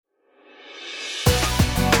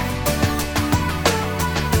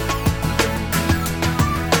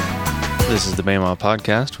This is the Bema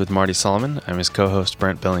Podcast with Marty Solomon. I'm his co-host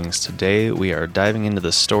Brent Billings. Today we are diving into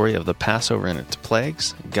the story of the Passover and its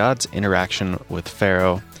plagues, God's interaction with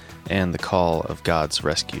Pharaoh, and the call of God's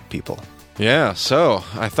rescued people. Yeah, so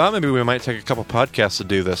I thought maybe we might take a couple podcasts to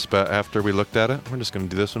do this, but after we looked at it, we're just going to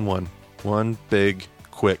do this in one big,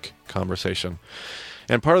 quick conversation.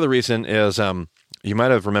 And part of the reason is you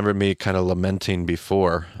might have remembered me kind of lamenting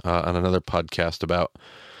before on another podcast about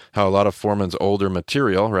how a lot of Foreman's older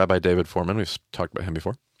material, Rabbi David Foreman, we've talked about him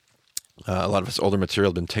before, a lot of his older material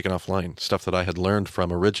had been taken offline, stuff that I had learned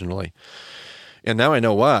from originally. And now I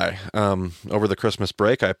know why. Over the Christmas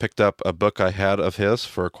break, I picked up a book I had of his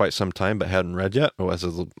for quite some time but hadn't read yet. It was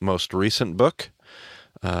his most recent book.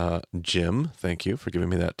 Jim, thank you for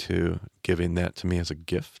giving that to me as a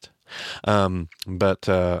gift. But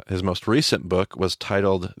his most recent book was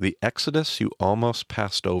titled The Exodus You Almost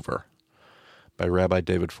Passed Over by Rabbi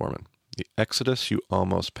David Foreman. The Exodus You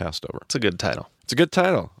Almost Passed Over. It's a good title. It's a good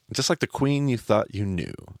title. Just like The Queen You Thought You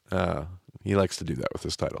Knew. He likes to do that with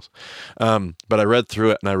his titles. But I read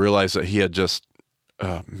through it and I realized that he had just,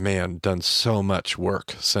 done so much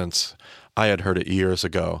work since I had heard it years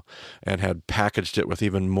ago and had packaged it with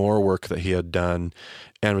even more work that he had done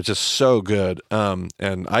and was just so good. And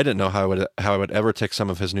I didn't know how I would ever take some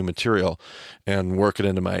of his new material and work it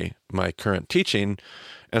into my current teaching.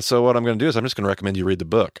 And so what I'm going to do is I'm just going to recommend you read the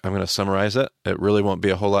book. I'm going to summarize it. It really won't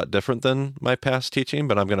be a whole lot different than my past teaching,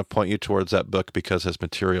 but I'm going to point you towards that book because his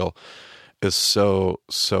material is so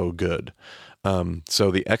good.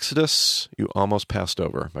 So The Exodus You Almost Passed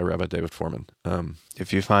Over by Rabbi David Foreman.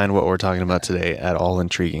 If you find what we're talking about today at all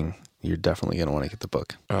intriguing, you're definitely going to want to get the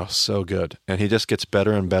book. Oh, so good. And he just gets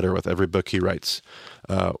better and better with every book he writes,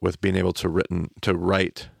 with being able to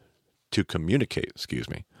communicate,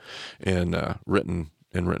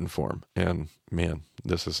 in written form. And man,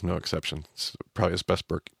 this is no exception. It's probably his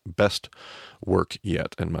best work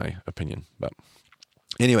yet, in my opinion. But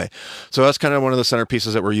anyway, so that's kind of one of the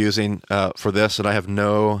centerpieces that we're using for this, and I have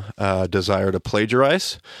no desire to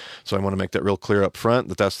plagiarize. So I want to make that real clear up front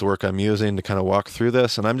that that's the work I'm using to kind of walk through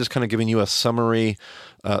this. And I'm just kind of giving you a summary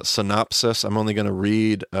synopsis. I'm only going to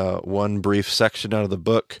read one brief section out of the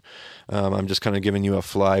book. I'm just kind of giving you a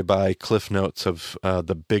flyby cliff notes of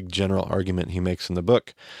the big general argument he makes in the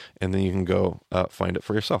book, and then you can go find it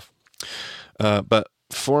for yourself. But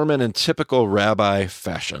Foreman, in typical rabbi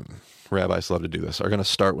fashion, rabbis love to do this, are going to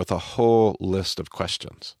start with a whole list of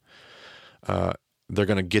questions. They're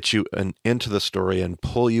going to get you into the story and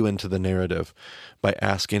pull you into the narrative by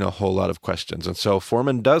asking a whole lot of questions. And so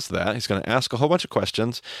Foreman does that. He's going to ask a whole bunch of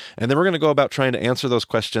questions, and then we're going to go about trying to answer those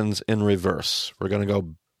questions in reverse. We're going to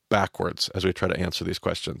go backwards as we try to answer these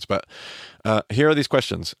questions. But here are these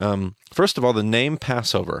questions. First of all, the name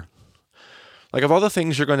Passover. Like, of all the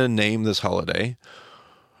things you're going to name this holiday,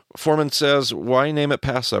 Foreman says, why name it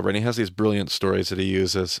Passover? And he has these brilliant stories that he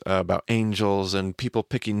uses about angels and people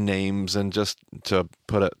picking names, and just to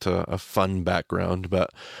put it to a fun background.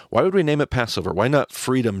 But why would we name it Passover? Why not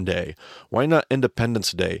Freedom Day? Why not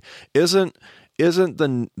Independence Day? Isn't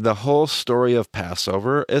the whole story of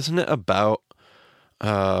Passover, isn't it about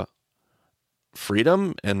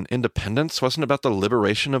freedom and independence? Wasn't it about the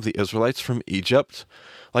liberation of the Israelites from Egypt?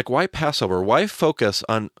 Like, why Passover? Why focus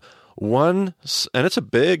on one? And it's a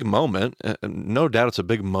big moment. No doubt it's a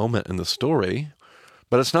big moment in the story,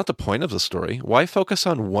 but it's not the point of the story. Why focus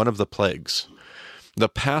on one of the plagues? The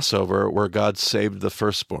Passover, where God saved the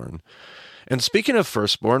firstborn. And speaking of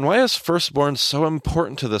firstborn, why is firstborn so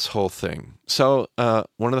important to this whole thing? So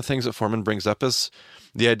one of the things that Foreman brings up is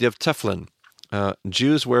the idea of tefillin.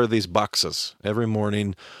 Jews wear these boxes. Every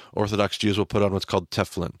morning, Orthodox Jews will put on what's called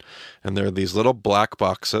tefillin. And they're these little black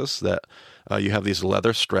boxes that you have these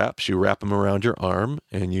leather straps. You wrap them around your arm,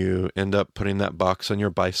 and you end up putting that box on your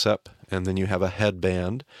bicep. And then you have a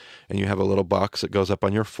headband, and you have a little box that goes up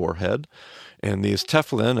on your forehead. And these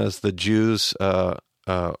tefillin, as the Jews'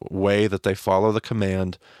 way that they follow the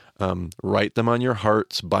command, write them on your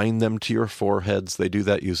hearts, bind them to your foreheads. They do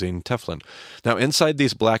that using tefillin. Now, inside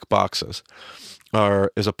these black boxes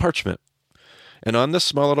is a parchment. And on this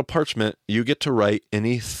small little parchment, you get to write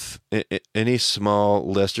any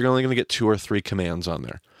small list. You're only going to get 2 or 3 commands on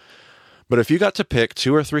there. But if you got to pick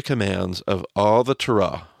 2 or 3 commands of all the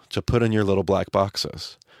Torah to put in your little black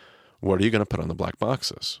boxes, what are you going to put on the black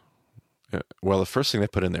boxes? Well, the first thing they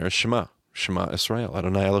put in there is Shema. Shema Israel.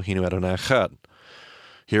 Adonai Eloheinu Adonai Echad.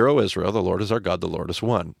 Hear, O Israel, the Lord is our God, the Lord is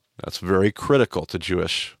one. That's very critical to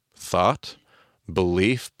Jewish thought,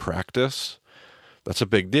 belief, practice. That's a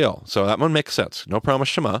big deal. So that one makes sense. No problem with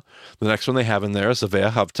Shema. The next one they have in there is the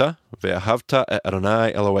Ve'ahavta et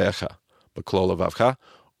Adonai Elohecha, b'kol levavcha,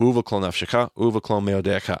 u'v'kol nafshecha, u'v'kol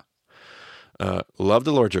meodecha. love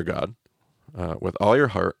the Lord your God with all your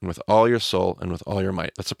heart and with all your soul and with all your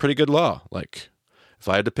might. That's a pretty good law. Like, if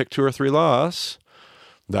I had to pick 2 or 3 laws,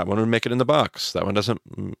 that one would make it in the box. That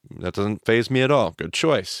doesn't faze me at all. Good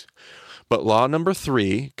choice. But law number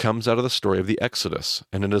 3 comes out of the story of the Exodus,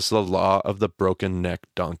 and it is the law of the broken-necked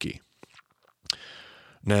donkey.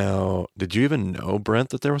 Now, did you even know, Brent,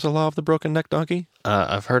 that there was a law of the broken-necked donkey?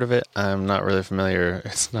 I've heard of it. I'm not really familiar.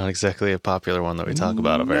 It's not exactly a popular one that we talk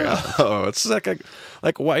about very often. Oh, it's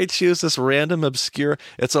like why choose this random obscure?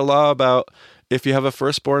 It's a law about if you have a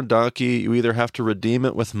firstborn donkey, you either have to redeem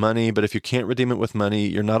it with money, but if you can't redeem it with money,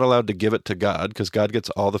 you're not allowed to give it to God because God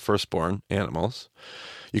gets all the firstborn animals.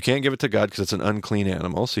 You can't give it to God because it's an unclean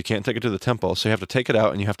animal, so you can't take it to the temple. So you have to take it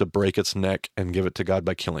out and you have to break its neck and give it to God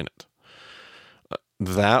by killing it.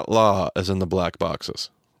 That law is in the black boxes.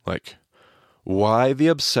 Like, why the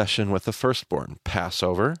obsession with the firstborn?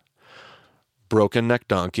 Passover, broken neck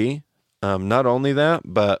donkey. Not only that,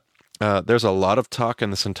 but there's a lot of talk in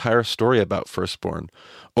this entire story about firstborn.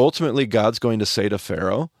 Ultimately, God's going to say to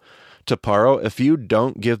Paro, if you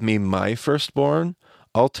don't give me my firstborn,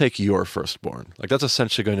 I'll take your firstborn. Like, that's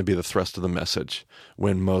essentially going to be the thrust of the message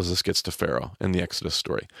when Moses gets to Pharaoh in the Exodus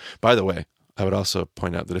story. By the way, I would also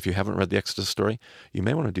point out that if you haven't read the Exodus story, you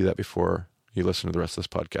may want to do that before you listen to the rest of this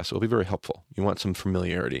podcast. It will be very helpful. You want some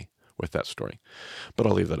familiarity with that story, but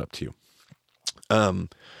I'll leave that up to you.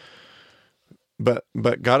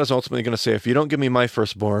 But God is ultimately going to say, if you don't give me my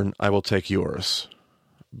firstborn, I will take yours.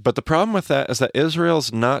 But the problem with that is that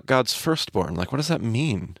Israel's not God's firstborn. Like, what does that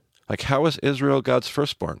mean? Like, how is Israel God's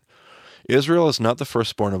firstborn? Israel is not the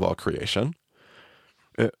firstborn of all creation.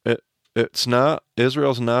 It's not.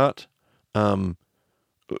 Israel's not.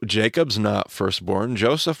 Jacob's not firstborn.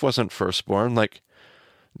 Joseph wasn't firstborn. Like,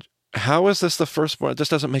 how is this the firstborn? This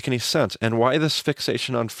doesn't make any sense. And why this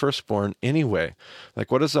fixation on firstborn anyway? Like,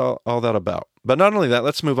 what is all that about? But not only that,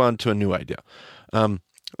 let's move on to a new idea.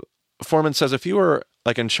 Foreman says, if you were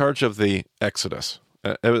like in charge of the Exodus,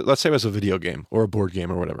 let's say it was a video game or a board game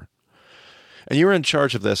or whatever, and you were in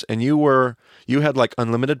charge of this, and you had like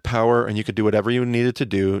unlimited power, and you could do whatever you needed to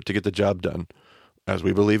do to get the job done, as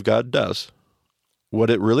we believe God does,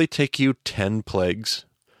 would it really take you 10 plagues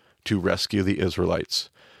to rescue the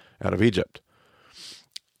Israelites out of Egypt?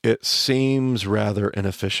 It seems rather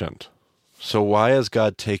inefficient. So why is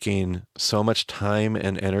God taking so much time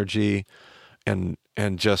and energy and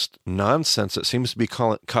just nonsense that seems to be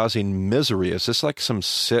causing misery? Is this like some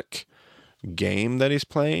sick game that he's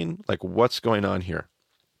playing? Like, what's going on here?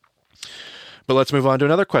 But let's move on to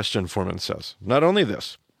another question, Foreman says. Not only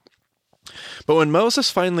this, but when Moses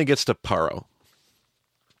finally gets to Paro,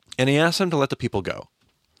 and he asks him to let the people go,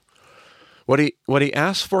 what he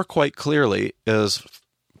asks for quite clearly is,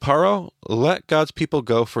 Paro, let God's people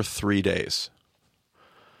go for 3 days.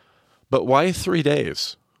 But why 3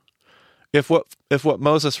 days? If what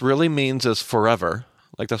Moses really means is forever,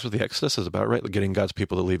 like that's what the Exodus is about, right? Getting God's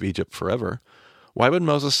people to leave Egypt forever. Why would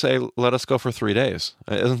Moses say, let us go for 3 days?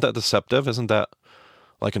 Isn't that deceptive? Isn't that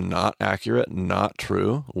like not accurate, not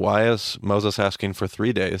true? Why is Moses asking for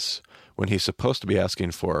 3 days when he's supposed to be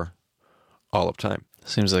asking for all of time?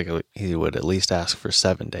 Seems like he would at least ask for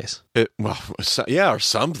 7 days. Or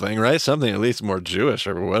something, right? Something at least more Jewish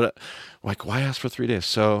or what? Like, why ask for 3 days?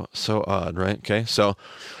 So odd, right? Okay, so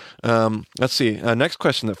let's see. Next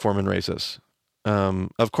question that Foreman raises.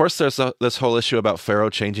 Of course, there's this whole issue about Pharaoh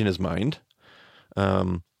changing his mind,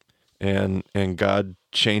 and God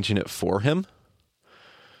changing it for him.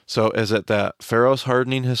 So is it that Pharaoh's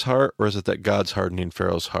hardening his heart, or is it that God's hardening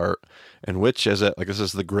Pharaoh's heart? And which is it? Like, this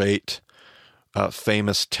is the great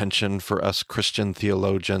famous tension for us Christian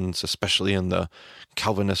theologians, especially in the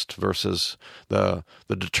Calvinist versus the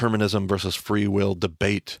determinism versus free will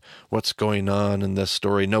debate. What's going on in this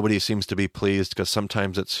story? Nobody seems to be pleased because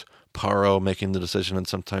sometimes it's Paro making the decision and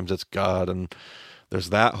sometimes it's God, and there's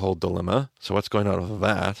that whole dilemma. So what's going on with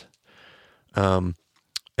that? And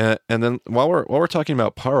then while we're talking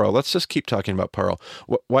about Paro, let's just keep talking about Paro.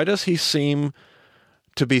 Why does he seem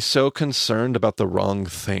to be so concerned about the wrong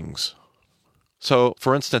things? So,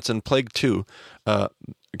 for instance, in Plague 2, can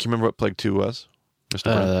you remember what Plague 2 was, Mr.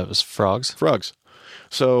 Brown? That was frogs. Frogs.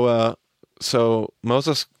 So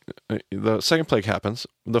Moses, the second plague happens.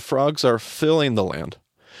 The frogs are filling the land.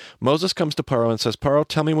 Moses comes to Paro and says, Paro,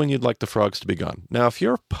 tell me when you'd like the frogs to be gone. Now, if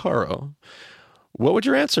you're Paro, what would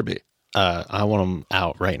your answer be? I want them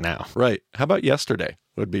out right now. Right. How about yesterday?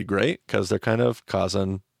 Would be great because they're kind of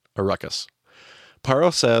causing a ruckus.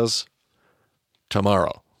 Paro says,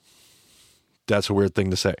 tomorrow. That's a weird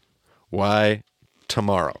thing to say. Why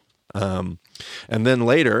tomorrow? And then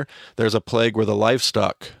later, there's a plague where the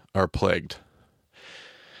livestock are plagued.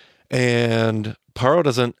 And Paro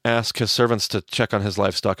doesn't ask his servants to check on his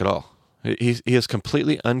livestock at all. He is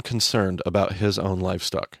completely unconcerned about his own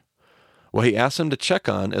livestock. What he asks them to check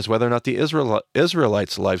on is whether or not the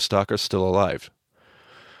Israelites' livestock are still alive.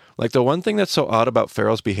 Like, the one thing that's so odd about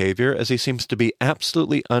Pharaoh's behavior is he seems to be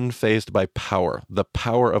absolutely unfazed by power, the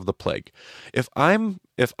power of the plague. If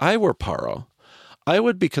I were Paro, I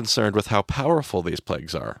would be concerned with how powerful these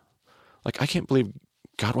plagues are. Like, I can't believe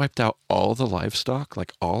God wiped out all the livestock,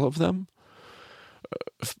 like all of them.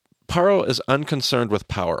 Paro is unconcerned with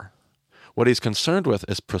power. What he's concerned with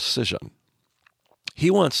is precision.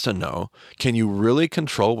 He wants to know, can you really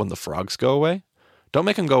control when the frogs go away? Don't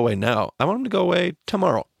make them go away now. I want them to go away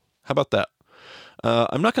tomorrow. How about that?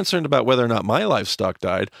 I'm not concerned about whether or not my livestock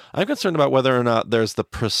died. I'm concerned about whether or not there's the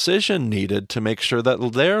precision needed to make sure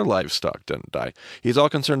that their livestock didn't die. He's all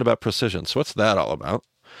concerned about precision. So what's that all about?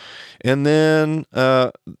 And then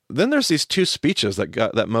there's these two speeches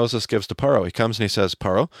that Moses gives to Paro. He comes and he says,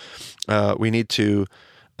 Paro, we need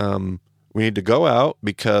to go out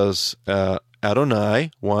because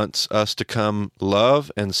Adonai wants us to come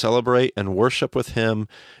love and celebrate and worship with him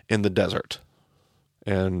in the desert.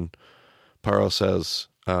 And Paro says,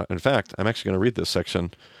 in fact, I'm actually going to read this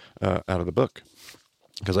section out of the book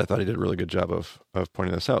because I thought he did a really good job of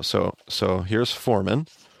pointing this out. So here's Foreman.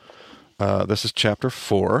 This is chapter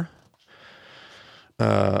 4.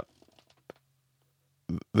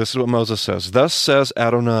 This is what Moses says. Thus says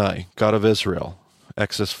Adonai, God of Israel,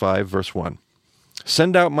 Exodus 5, verse 1.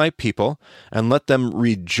 Send out my people and let them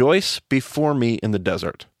rejoice before me in the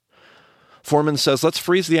desert. Foreman says, let's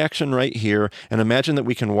freeze the action right here and imagine that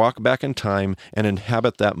we can walk back in time and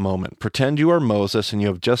inhabit that moment. Pretend you are Moses and you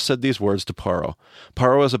have just said these words to Paro.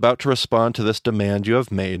 Paro is about to respond to this demand you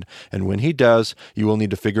have made, and when he does, you will need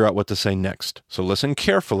to figure out what to say next. So listen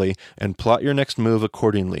carefully and plot your next move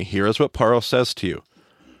accordingly. Here is what Paro says to you.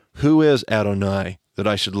 Who is Adonai that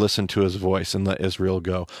I should listen to his voice and let Israel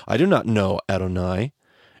go? I do not know Adonai,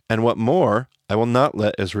 and what more, I will not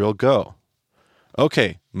let Israel go.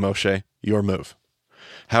 Okay, Moshe, your move.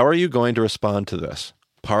 How are you going to respond to this?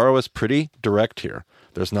 Paro is pretty direct here.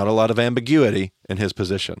 There's not a lot of ambiguity in his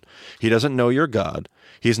position. He doesn't know your God.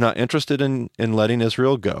 He's not interested in letting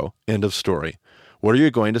Israel go. End of story. What are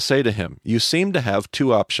you going to say to him? You seem to have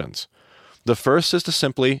two options. The first is to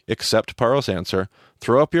simply accept Paro's answer,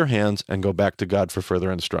 throw up your hands, and go back to God for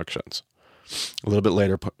further instructions. A little bit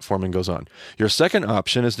later, Foreman goes on. Your second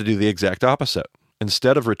option is to do the exact opposite.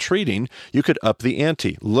 Instead of retreating, you could up the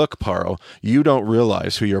ante. Look, Paro, you don't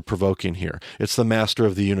realize who you're provoking here. It's the master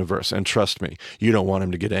of the universe, and trust me, you don't want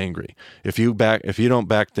him to get angry. If you don't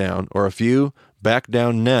back down, or if you back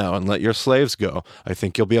down now and let your slaves go, I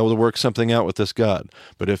think you'll be able to work something out with this God.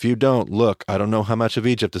 But if you don't, look, I don't know how much of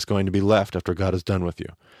Egypt is going to be left after God is done with you.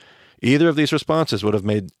 Either of these responses would have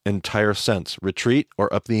made entire sense, retreat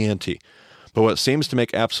or up the ante. But what seems to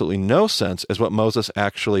make absolutely no sense is what Moses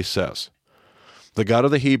actually says. The God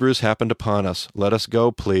of the Hebrews happened upon us. Let us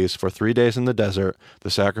go, please, for 3 days in the desert, the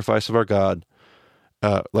sacrifice of our God.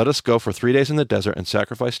 Let us go for 3 days in the desert and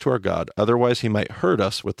sacrifice to our God. Otherwise, he might hurt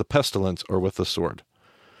us with the pestilence or with the sword.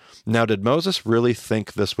 Now, did Moses really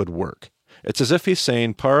think this would work? It's as if he's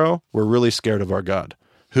saying, Paro, we're really scared of our God.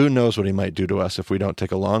 Who knows what he might do to us if we don't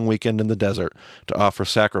take a long weekend in the desert to offer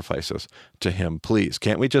sacrifices to him? Please,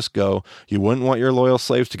 can't we just go? You wouldn't want your loyal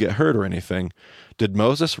slaves to get hurt or anything. Did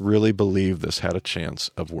Moses really believe this had a chance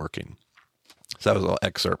of working? So that was a little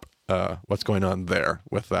excerpt, what's going on there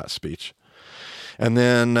with that speech. And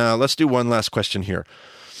then let's do one last question here.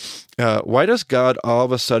 Why does God all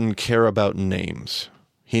of a sudden care about names?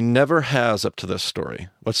 He never has up to this story.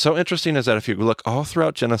 What's so interesting is that if you look all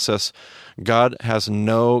throughout Genesis, God has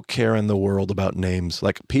no care in the world about names.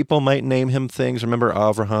 Like, people might name him things. Remember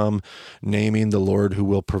Abraham naming the Lord who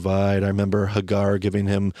will provide. I remember Hagar giving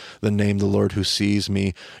him the name the Lord who sees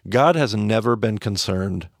me. God has never been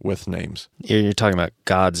concerned with names. You're talking about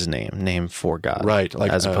God's name for God. Right.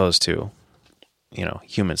 Like, as opposed to,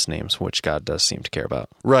 humans' names, which God does seem to care about.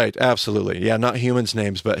 Right, absolutely. Yeah, not humans'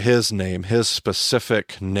 names, but his name, his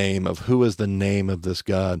specific name of who is the name of this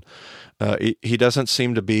God. He doesn't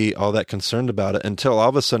seem to be all that concerned about it until all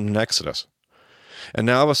of a sudden in Exodus. And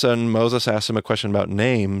now all of a sudden Moses asks him a question about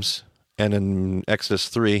names, and in Exodus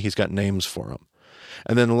 3, he's got names for him.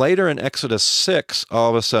 And then later in Exodus 6, all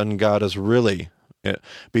of a sudden God is really...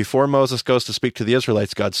 Before Moses goes to speak to the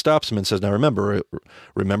Israelites, God stops him and says, now remember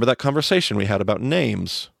that conversation we had about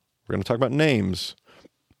names. We're going to talk about names.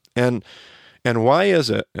 And why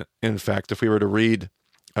is it, in fact, if we were to read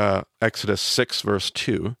Exodus 6, verse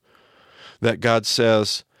 2, that God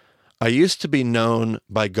says, I used to be known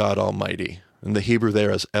by God Almighty, and the Hebrew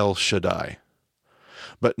there is El Shaddai.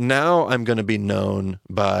 But now I'm going to be known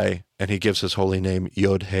by, and he gives his holy name,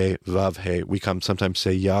 Yod-He, Vav-He. We sometimes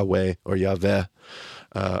say Yahweh or Yahweh.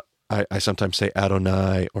 I sometimes say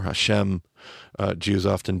Adonai or Hashem. Jews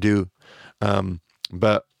often do.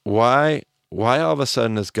 But why all of a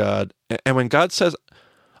sudden is God? And when God says,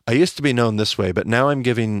 I used to be known this way, but now I'm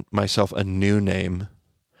giving myself a new name.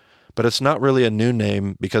 But it's not really a new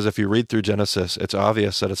name, because if you read through Genesis, it's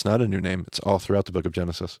obvious that it's not a new name. It's all throughout the book of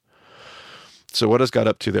Genesis. So what is God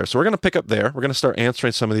up to there? So we're going to pick up there. We're going to start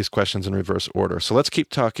answering some of these questions in reverse order. So let's keep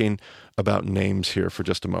talking about names here for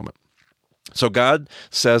just a moment. So God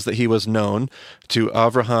says that he was known to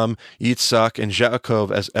Avraham, Yitzhak, and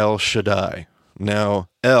Yaakov as El Shaddai. Now,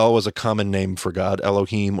 El was a common name for God,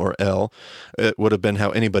 Elohim or El. It would have been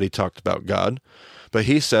how anybody talked about God. But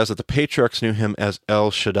he says that the patriarchs knew him as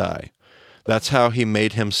El Shaddai. That's how he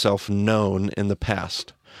made himself known in the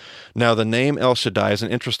past. Now, the name El Shaddai is an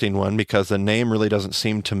interesting one because the name really doesn't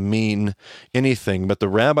seem to mean anything, but the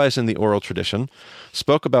rabbis in the oral tradition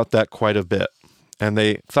spoke about that quite a bit, and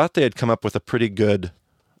they thought they had come up with a pretty good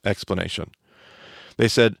explanation. They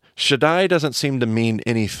said, Shaddai doesn't seem to mean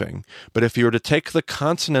anything, but if you were to take the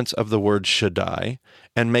consonants of the word Shaddai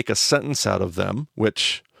and make a sentence out of them,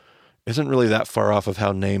 which isn't really that far off of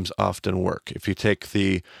how names often work. If you take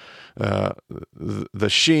the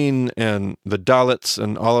sheen and the dalits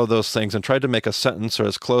and all of those things and tried to make a sentence or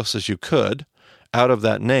as close as you could out of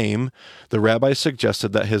that name, the rabbi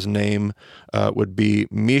suggested that his name would be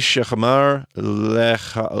Mishachamar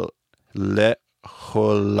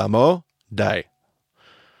Lecholamo Dai.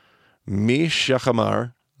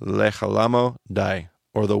 Mishachamar Lecholamo Dai,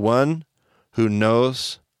 or the one who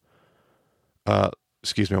knows, I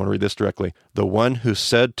want to read this directly. The one who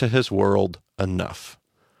said to his world, enough.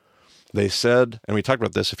 They said, and we talked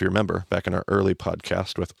about this, if you remember, back in our early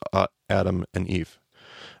podcast with Adam and Eve.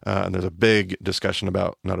 And there's a big discussion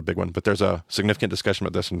about, not a big one, but there's a significant discussion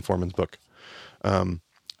about this in Foreman's book.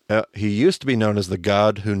 He used to be known as the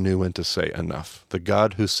God who knew when to say enough. The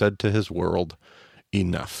God who said to his world,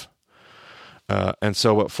 enough. And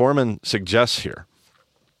so what Foreman suggests here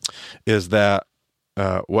is that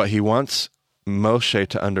what he wants Moshe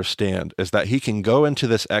to understand is that he can go into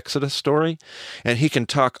this Exodus story and he can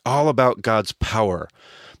talk all about God's power,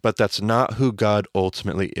 but that's not who God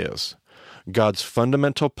ultimately is. God's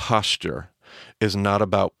fundamental posture is not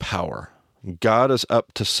about power. God is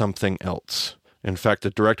up to something else. In fact,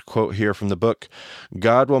 a direct quote here from the book,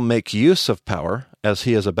 God will make use of power as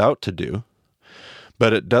he is about to do,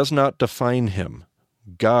 but it does not define him.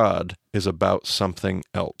 God is about something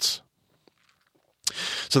else.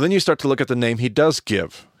 So then you start to look at the name he does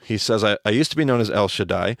give. He says, I used to be known as El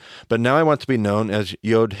Shaddai, but now I want to be known as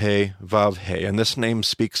Yod-He, Vav-He. And this name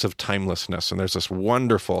speaks of timelessness. And there's this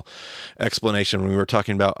wonderful explanation when we were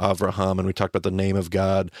talking about Avraham and we talked about the name of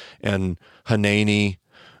God and Hanani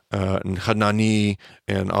and Hanani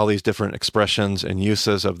and all these different expressions and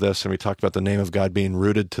uses of this. And we talked about the name of God being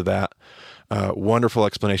rooted to that. Wonderful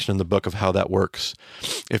explanation in the book of how that works.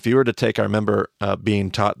 If you were to take, I remember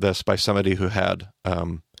being taught this by somebody who had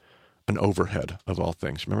an overhead of all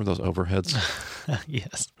things. Remember those overheads?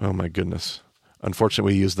 Yes. Oh my goodness.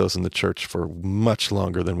 Unfortunately, we used those in the church for much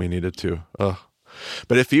longer than we needed to. But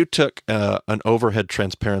if you took an overhead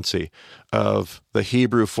transparency of the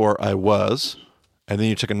Hebrew for I was, and then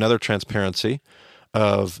you took another transparency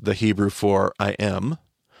of the Hebrew for I am,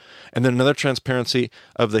 and then another transparency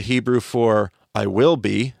of the Hebrew for I will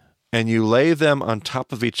be, and you lay them on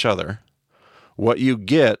top of each other, what you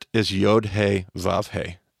get is Yod-He,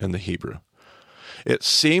 Vav-He in the Hebrew. It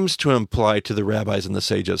seems to imply to the rabbis and the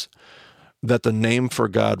sages that the name for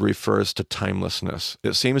God refers to timelessness.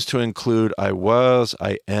 It seems to include I was,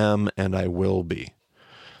 I am, and I will be.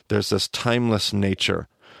 There's this timeless nature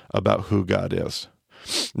about who God is.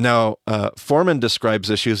 Now, Foreman describes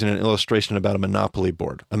this using an illustration about a Monopoly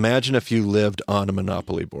board. Imagine if you lived on a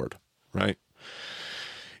Monopoly board, right?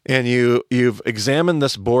 And you've examined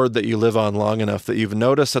this board that you live on long enough that you've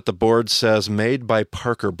noticed that the board says made by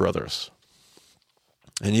Parker Brothers.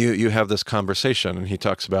 And you have this conversation, and he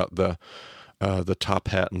talks about the top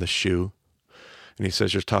hat and the shoe. And he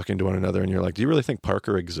says you're talking to one another, and you're like, do you really think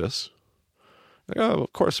Parker exists? Like, oh,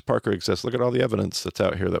 of course Parker exists. Look at all the evidence that's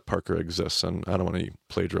out here that Parker exists. And I don't want to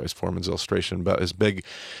plagiarize Foreman's illustration, but his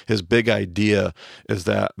big idea is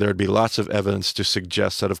that there'd be lots of evidence to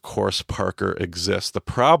suggest that, of course, Parker exists. The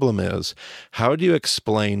problem is, how do you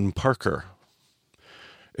explain Parker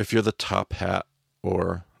if you're the top hat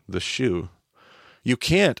or the shoe? You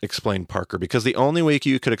can't explain Parker because the only way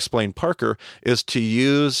you could explain Parker is to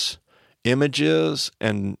use images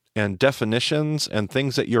and definitions and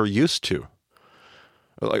things that you're used to.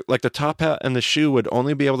 Like the top hat and the shoe would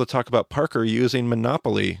only be able to talk about Parker using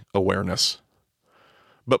Monopoly awareness.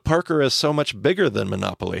 But Parker is so much bigger than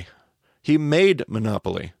Monopoly. He made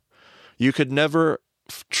Monopoly. You could never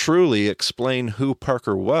truly explain who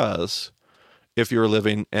Parker was if you were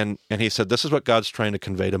living, and he said, this is what God's trying to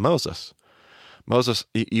convey to Moses. Moses,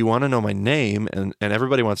 you want to know my name, and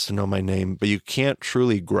everybody wants to know my name, but you can't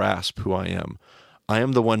truly grasp who I am. I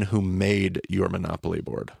am the one who made your Monopoly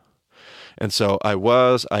board. And so I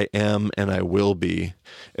was, I am, and I will be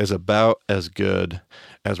is about as good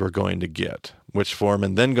as we're going to get, which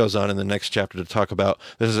Foreman then goes on in the next chapter to talk about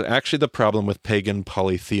this is actually the problem with pagan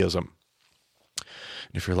polytheism.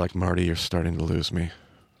 And if you're like, Marty, you're starting to lose me.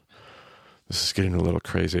 This is getting a little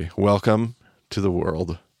crazy. Welcome to the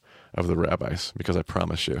world of the rabbis, because I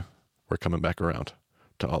promise you we're coming back around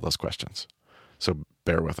to all those questions. So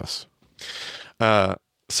bear with us.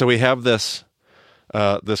 So we have this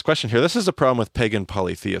question here. This is the problem with pagan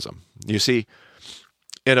polytheism. You see,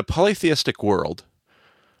 in a polytheistic world,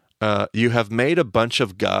 you have made a bunch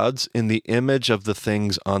of gods in the image of the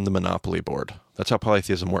things on the Monopoly board. That's how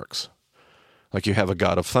polytheism works. Like you have a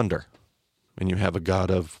god of thunder, and you have a god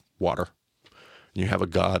of water. You have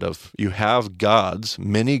gods,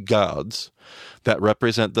 many gods, that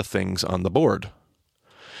represent the things on the board.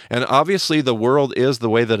 And obviously the world is the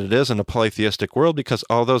way that it is in a polytheistic world because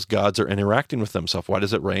all those gods are interacting with themselves. Why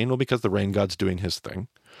does it rain? Well, because the rain god's doing his thing.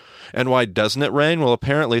 And why doesn't it rain? Well,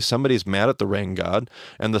 apparently somebody's mad at the rain god,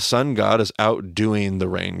 and the sun god is outdoing the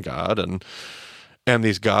rain god, and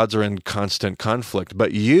these gods are in constant conflict.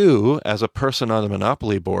 But you, as a person on the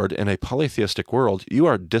Monopoly board in a polytheistic world, you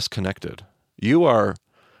are disconnected. You are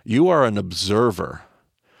an observer.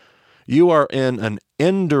 You are in an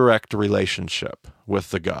indirect relationship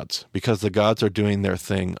with the gods because the gods are doing their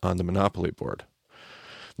thing on the Monopoly board.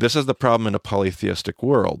 This is the problem in a polytheistic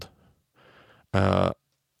world.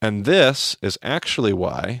 And this is actually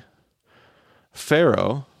why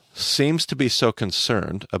Pharaoh seems to be so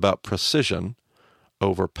concerned about precision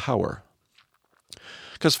over power.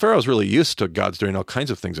 Because Pharaoh's really used to gods doing all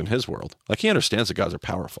kinds of things in his world. Like he understands that gods are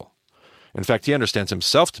powerful. In fact, he understands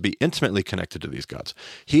himself to be intimately connected to these gods.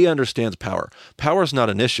 He understands power. Power is not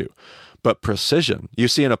an issue, but precision. You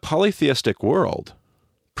see, in a polytheistic world,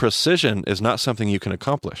 precision is not something you can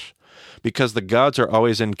accomplish because the gods are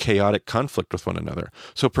always in chaotic conflict with one another.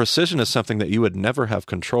 So precision is something that you would never have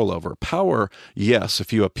control over. Power, yes,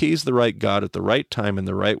 if you appease the right god at the right time in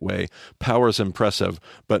the right way, power is impressive,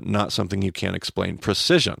 but not something you can't explain.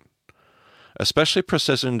 Precision, especially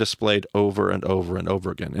precision displayed over and over and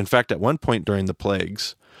over again. In fact, at one point during the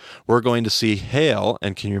plagues, we're going to see hail.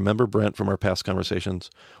 And can you remember, Brent, from our past conversations,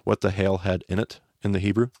 what the hail had in it in the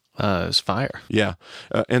Hebrew? It was fire. Yeah.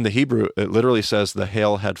 In the Hebrew, it literally says the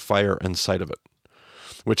hail had fire inside of it,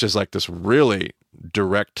 which is like this really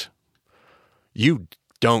direct. You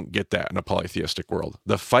don't get that in a polytheistic world.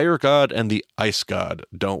 The fire god and the ice god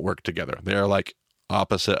don't work together. They are like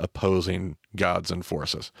opposite, opposing gods and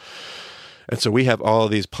forces. And so we have all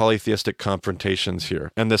of these polytheistic confrontations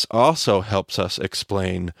here. And this also helps us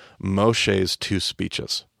explain Moshe's two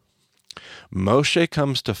speeches. Moshe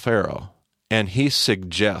comes to Pharaoh and he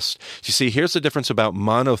suggests, you see, here's the difference about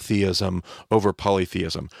monotheism over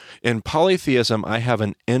polytheism. In polytheism, I have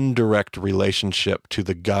an indirect relationship to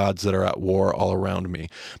the gods that are at war all around me.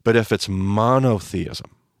 But if it's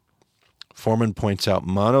monotheism, Foreman points out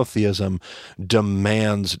monotheism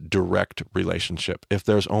demands direct relationship. If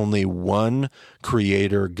there's only one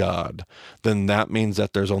creator God, then that means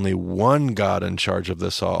that there's only one God in charge of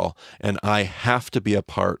this all, and I have to be a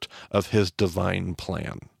part of his divine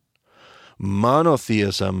plan.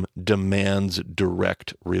 Monotheism demands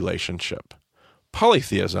direct relationship.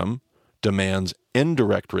 Polytheism demands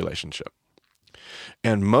indirect relationship.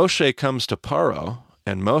 And Moshe comes to Paro,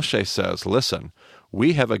 and Moshe says, listen,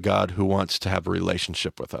 we have a God who wants to have a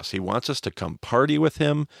relationship with us. He wants us to come party with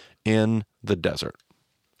him in the desert.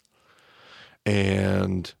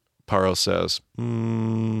 And Paro says,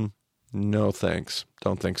 no thanks.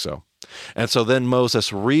 Don't think so. And so then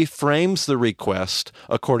Moses reframes the request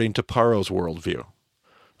according to Paro's worldview.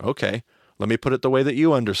 Okay, let me put it the way that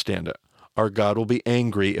you understand it. Our God will be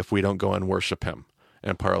angry if we don't go and worship him.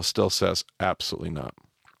 And Paro still says, absolutely not.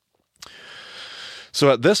 So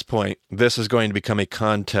at this point, this is going to become a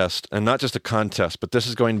contest, and not just a contest, but this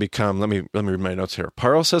is going to become, let me read my notes here.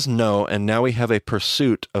 Paro says no, and now we have a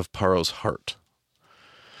pursuit of Paro's heart.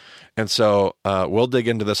 And so we'll dig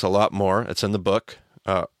into this a lot more. It's in the book.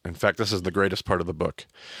 In fact, this is the greatest part of the book,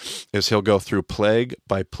 is he'll go through plague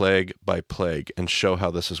by plague by plague and show how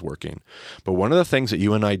this is working. But one of the things that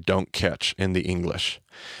you and I don't catch in the English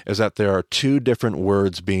is that there are two different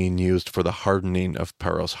words being used for the hardening of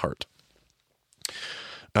Pharaoh's heart.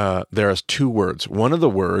 There is two words. One of the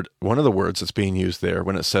words that's being used there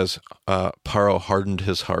when it says Paro hardened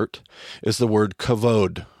his heart is the word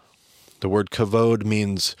kavod. The word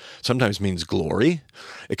kavod sometimes means glory.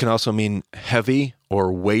 It can also mean heavy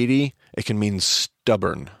or weighty. It can mean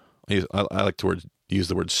stubborn. I like to use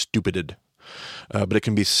the word stupided, but it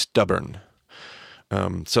can be stubborn.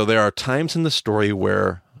 So there are times in the story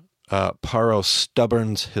where Paro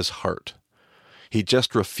stubborns his heart. He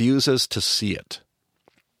just refuses to see it.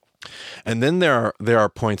 And then there are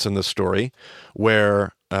points in the story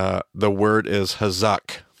where the word is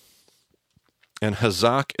hazak. And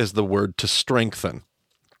hazak is the word to strengthen.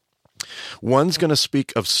 One's going to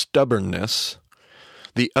speak of stubbornness.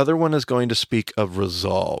 The other one is going to speak of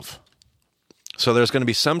resolve. So there's going to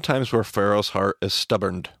be some times where Pharaoh's heart is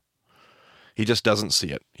stubborned. He just doesn't see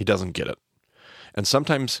it. He doesn't get it. And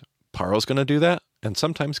sometimes Paro's going to do that, and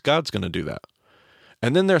sometimes God's going to do that.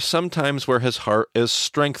 And then there's some times where his heart is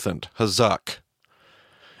strengthened, hazak.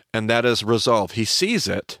 And that is resolve. He sees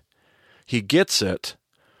it, he gets it,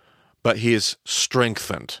 but he is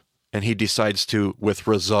strengthened, and he decides to, with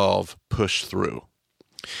resolve, push through.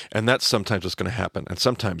 And that's sometimes what's going to happen. And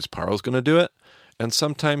sometimes Paro's going to do it, and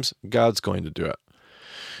sometimes God's going to do it.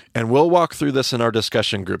 And we'll walk through this in our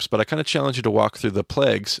discussion groups, but I kind of challenge you to walk through the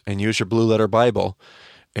plagues and use your Blue Letter Bible,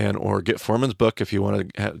 or get Foreman's book if you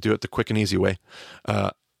want to do it the quick and easy way,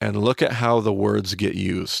 and look at how the words get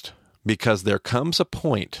used. Because there comes a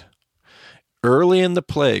point early in the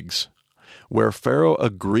plagues where Pharaoh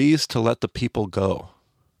agrees to let the people go.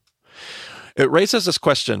 It raises this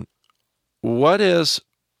question, what is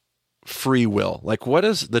free will? Like, what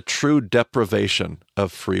is the true deprivation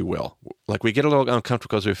of free will? Like, we get a little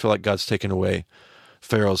uncomfortable because we feel like God's taken away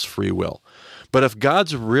Pharaoh's free will. But if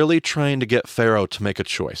God's really trying to get Pharaoh to make a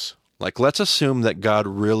choice, like, let's assume that God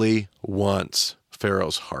really wants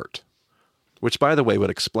Pharaoh's heart, which, by the way, would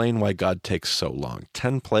explain why God takes so long.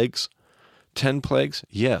 10 plagues? 10 plagues?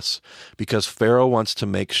 Yes, because Pharaoh wants to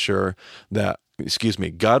make sure that,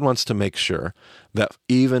 God wants to make sure that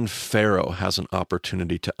even Pharaoh has an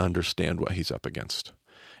opportunity to understand what he's up against.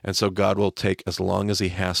 And so God will take as long as he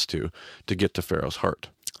has to get to Pharaoh's heart.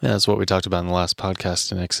 Yeah, that's what we talked about in the last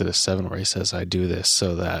podcast in Exodus 7, where he says, I do this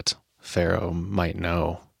so that Pharaoh might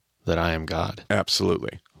know that I am God.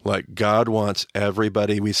 Absolutely. Like, God wants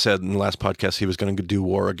everybody. We said in the last podcast he was going to do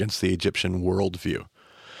war against the Egyptian worldview.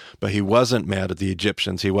 But he wasn't mad at the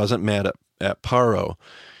Egyptians. He wasn't mad at Paro.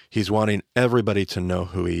 He's wanting everybody to know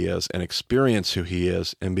who he is and experience who he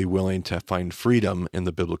is and be willing to find freedom in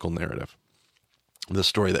the biblical narrative. The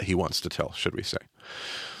story that he wants to tell, should we say.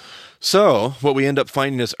 So what we end up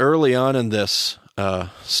finding is early on in this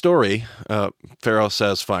story, Pharaoh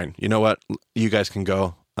says, fine, you know what? You guys can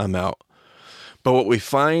go. I'm out. But what we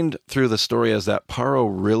find through the story is that Paro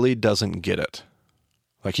really doesn't get it.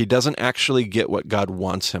 Like, he doesn't actually get what God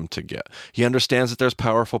wants him to get. He understands that there's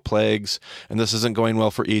powerful plagues and this isn't going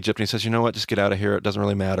well for Egypt. And he says, you know what, just get out of here. It doesn't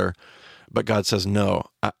really matter. But God says, no,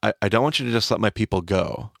 I don't want you to just let my people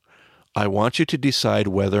go. I want you to decide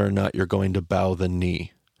whether or not you're going to bow the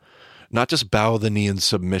knee. Not just bow the knee in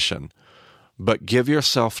submission, but give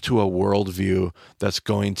yourself to a worldview that's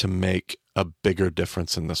going to make a bigger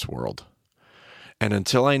difference in this world. And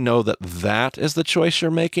until I know that that is the choice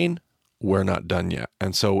you're making, we're not done yet.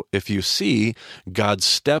 And so if you see, God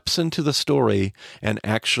steps into the story and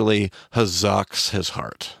actually hazaks his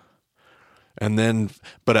heart. And then,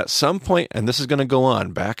 but at some point, and this is going to go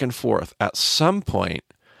on back and forth, at some point,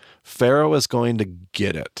 Pharaoh is going to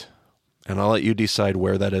get it. And I'll let you decide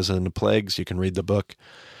where that is in the plagues. You can read the book.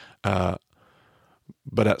 But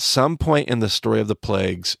at some point in the story of the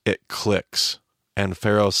plagues, it clicks. And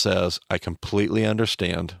Pharaoh says, I completely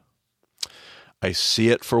understand. I see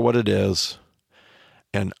it for what it is,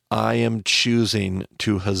 and I am choosing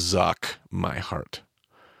to hazak my heart.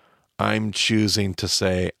 I'm choosing to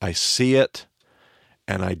say, I see it,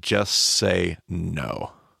 and I just say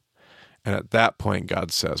no. And at that point,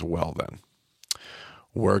 God says, well then,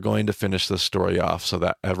 we're going to finish this story off so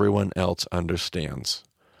that everyone else understands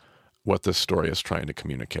what this story is trying to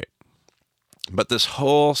communicate. But this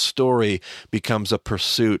whole story becomes a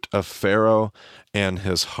pursuit of Pharaoh and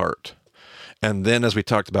his heart. And then, as we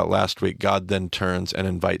talked about last week, God then turns and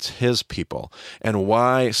invites his people. And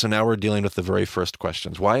why? So now we're dealing with the very first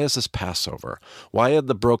questions. Why is this Passover? Why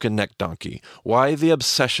the broken-necked donkey? Why the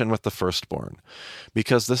obsession with the firstborn?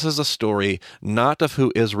 Because this is a story not of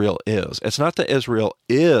who Israel is. It's not that Israel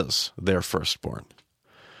is their firstborn.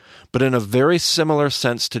 But in a very similar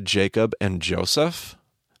sense to Jacob and Joseph,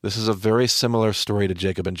 this is a very similar story to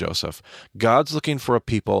Jacob and Joseph. God's looking for a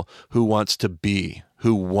people who wants to be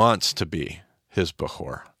his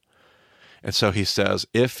Bechor. And so he says,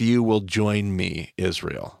 if you will join me,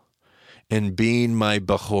 Israel, in being my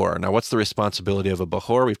Bechor. Now, what's the responsibility of a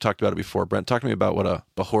Bechor? We've talked about it before. Brent, talk to me about what a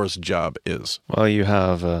Bechor's job is. Well, you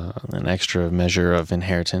have an extra measure of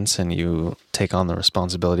inheritance, and you take on the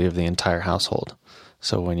responsibility of the entire household.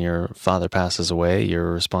 So when your father passes away,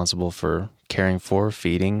 you're responsible for caring for,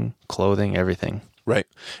 feeding, clothing, everything. Right.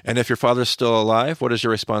 And if your father's still alive, what is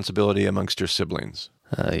your responsibility amongst your siblings?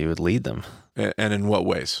 You would lead them. And in what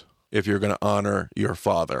ways? If you're going to honor your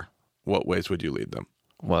father, what ways would you lead them?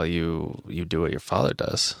 Well, you do what your father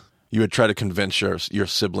does. You would try to convince your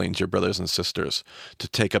siblings, your brothers and sisters, to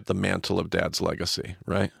take up the mantle of Dad's legacy,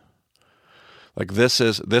 right? Like this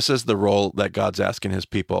is the role that God's asking his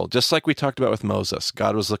people. Just like we talked about with Moses,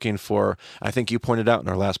 God was looking for, I think you pointed out in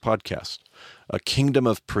our last podcast, a kingdom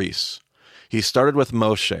of priests. He started with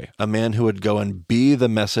Moshe, a man who would go and be the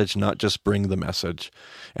message, not just bring the message.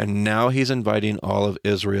 And now he's inviting all of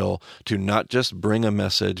Israel to not just bring a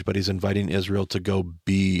message, but he's inviting Israel to go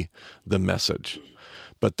be the message.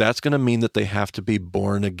 But that's going to mean that they have to be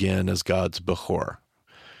born again as God's Bechor.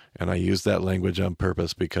 And I use that language on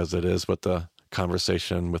purpose because it is what the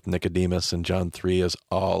conversation with Nicodemus in John 3 is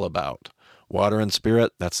all about. Water and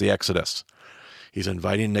spirit, that's the Exodus. He's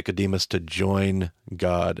inviting Nicodemus to join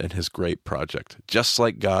God in his great project, just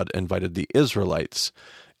like God invited the Israelites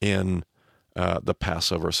in the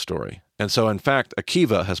Passover story. And so, in fact,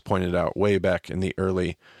 Akiva has pointed out way back in the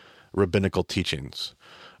early rabbinical teachings,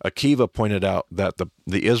 Akiva pointed out that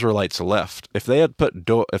the Israelites left. If they had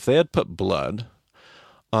put blood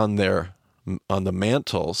on the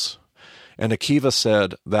mantles, and Akiva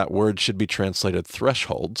said that word should be translated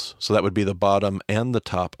thresholds, so that would be the bottom and the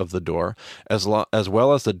top of the door, as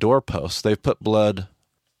well as the doorposts. They've put blood,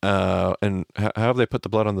 and how have they put the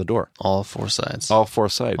blood on the door? All four sides. All four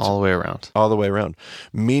sides. All the way around. All the way around.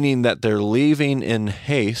 Meaning that they're leaving in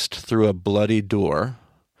haste through a bloody door.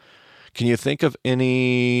 Can you think of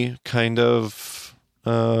any kind of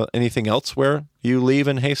anything else where you leave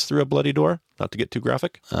in haste through a bloody door? Not to get too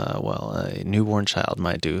graphic. Well, a newborn child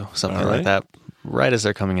might do something like that right as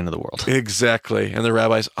they're coming into the world. Exactly. And the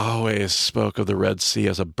rabbis always spoke of the Red Sea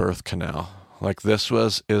as a birth canal. Like this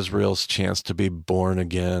was Israel's chance to be born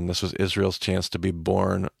again. This was Israel's chance to be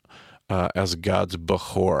born as God's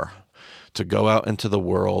Bechor, to go out into the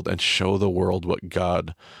world and show the world what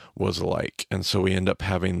God was like. And so we end up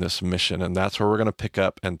having this mission, and that's where we're going to pick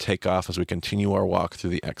up and take off as we continue our walk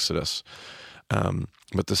through the Exodus.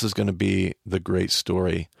 But this is going to be the great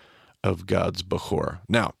story of God's Bechor.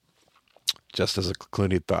 Now, just as a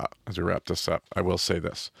concluding thought, as we wrap this up, I will say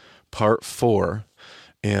this. Part 4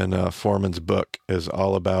 in Foreman's book is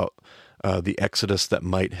all about the Exodus that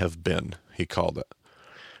might have been, he called it.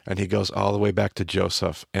 And he goes all the way back to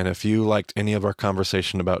Joseph. And if you liked any of our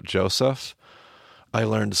conversation about Joseph, I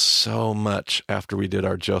learned so much after we did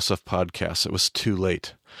our Joseph podcast. It was too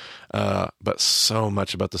late. But so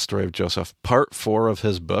much about the story of Joseph. Part 4 of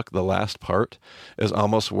his book, the last part, is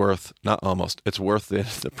it's worth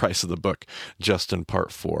the price of the book just in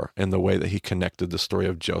part 4, in the way that he connected the story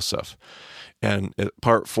of Joseph. And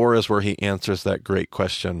part 4 is where he answers that great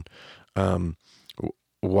question,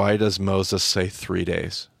 why does Moses say 3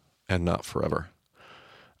 days and not forever?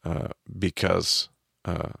 Because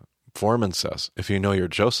Foreman says, if you know your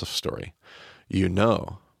Joseph story, you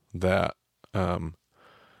know that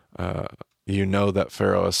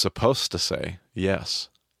Pharaoh is supposed to say yes.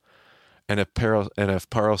 And if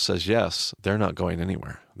Paro says yes, they're not going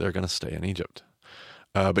anywhere. They're going to stay in Egypt.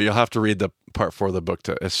 But you'll have to read the part 4 of the book.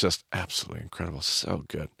 It's just absolutely incredible. So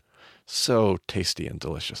good. So tasty and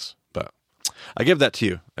delicious. But I give that to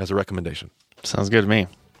you as a recommendation. Sounds good to me.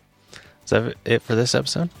 Is that it for this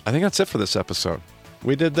episode? I think that's it for this episode.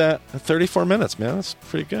 We did that in 34 minutes, man. That's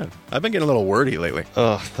pretty good. I've been getting a little wordy lately.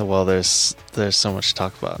 Oh, well, there's so much to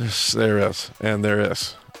talk about. There is.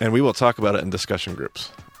 And we will talk about it in discussion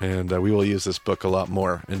groups. And we will use this book a lot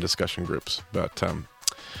more in discussion groups. But,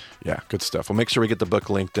 yeah, good stuff. We'll make sure we get the book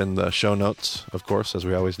linked in the show notes, of course, as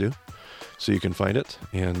we always do, so you can find it.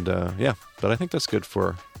 And, but I think that's good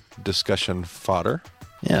for discussion fodder.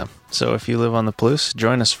 Yeah, so if you live on the Palouse,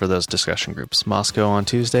 join us for those discussion groups. Moscow on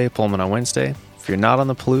Tuesday, Pullman on Wednesday. If you're not on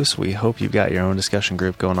the Palouse, we hope you've got your own discussion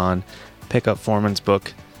group going on. Pick up Foreman's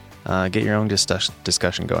book. Get your own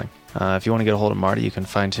discussion going. If you want to get a hold of Marty, you can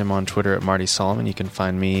find him on Twitter at Marty Solomon. You can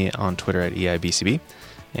find me on Twitter at EIBCB.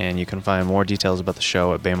 And you can find more details about the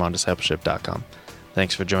show at BaymontDiscipleship.com.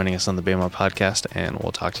 Thanks for joining us on the Baymont Podcast, and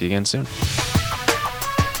we'll talk to you again soon.